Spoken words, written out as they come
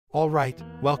Alright,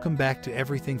 welcome back to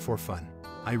Everything for Fun.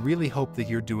 I really hope that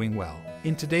you're doing well.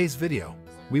 In today's video,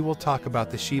 we will talk about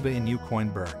the Shiba Inu coin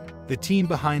burn. The team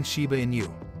behind Shiba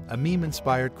Inu, a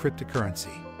meme-inspired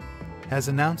cryptocurrency, has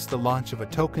announced the launch of a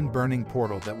token burning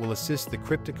portal that will assist the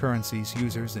cryptocurrency's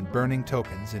users in burning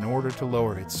tokens in order to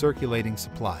lower its circulating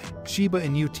supply. Shiba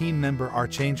Inu team member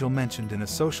Archangel mentioned in a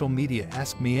social media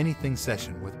Ask Me Anything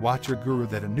session with Watcher Guru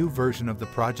that a new version of the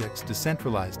project's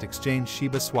decentralized exchange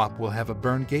Shiba Swap will have a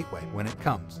burn gateway when it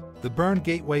comes. The burn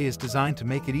gateway is designed to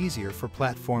make it easier for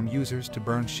platform users to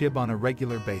burn SHIB on a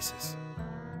regular basis,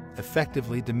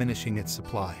 effectively diminishing its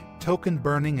supply. Token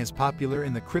burning is popular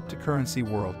in the cryptocurrency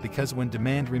world because when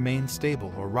demand remains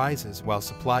stable or rises while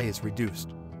supply is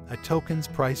reduced, a token's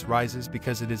price rises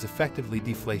because it is effectively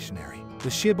deflationary. The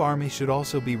SHIB army should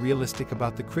also be realistic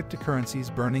about the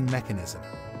cryptocurrency's burning mechanism,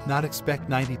 not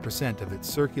expect 90% of its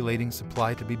circulating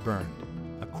supply to be burned,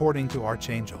 according to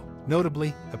Archangel.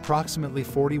 Notably, approximately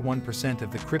 41%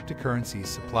 of the cryptocurrency's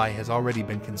supply has already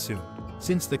been consumed.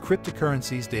 Since the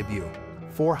cryptocurrency's debut,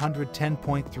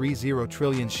 410.30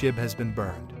 trillion SHIB has been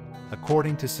burned,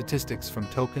 according to statistics from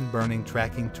token burning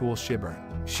tracking tool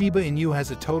SHIBurn. Shiba Inu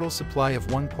has a total supply of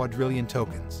 1 quadrillion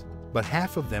tokens, but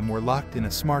half of them were locked in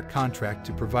a smart contract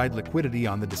to provide liquidity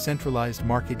on the decentralized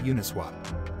market Uniswap,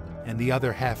 and the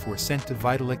other half were sent to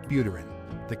Vitalik Buterin,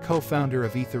 the co-founder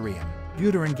of Ethereum.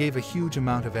 Buterin gave a huge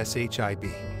amount of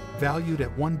SHIB, valued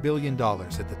at $1 billion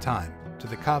at the time, to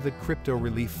the COVID Crypto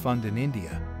Relief Fund in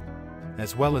India,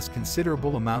 as well as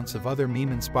considerable amounts of other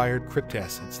meme-inspired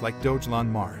crypto-assets like Dogecoin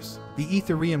Mars. The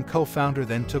Ethereum co-founder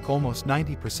then took almost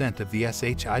 90% of the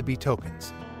SHIB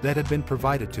tokens that had been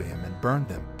provided to him and burned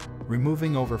them,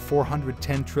 removing over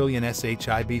 410 trillion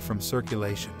SHIB from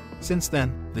circulation. Since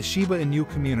then, the Shiba Inu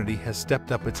community has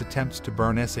stepped up its attempts to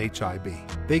burn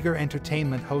SHIB. Bigger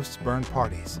entertainment hosts burn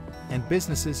parties, and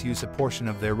businesses use a portion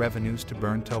of their revenues to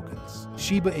burn tokens.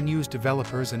 Shiba Inu's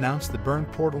developers announced the burn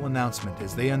portal announcement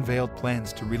as they unveiled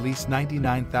plans to release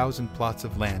 99,000 plots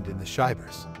of land in the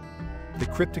Shibers, the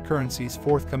cryptocurrency's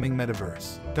forthcoming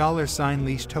metaverse.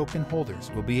 $Leash token holders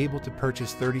will be able to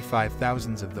purchase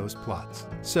 35,000 of those plots.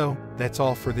 So, that's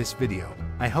all for this video.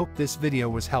 I hope this video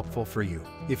was helpful for you.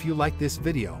 If you like this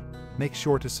video, make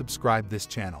sure to subscribe this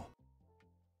channel.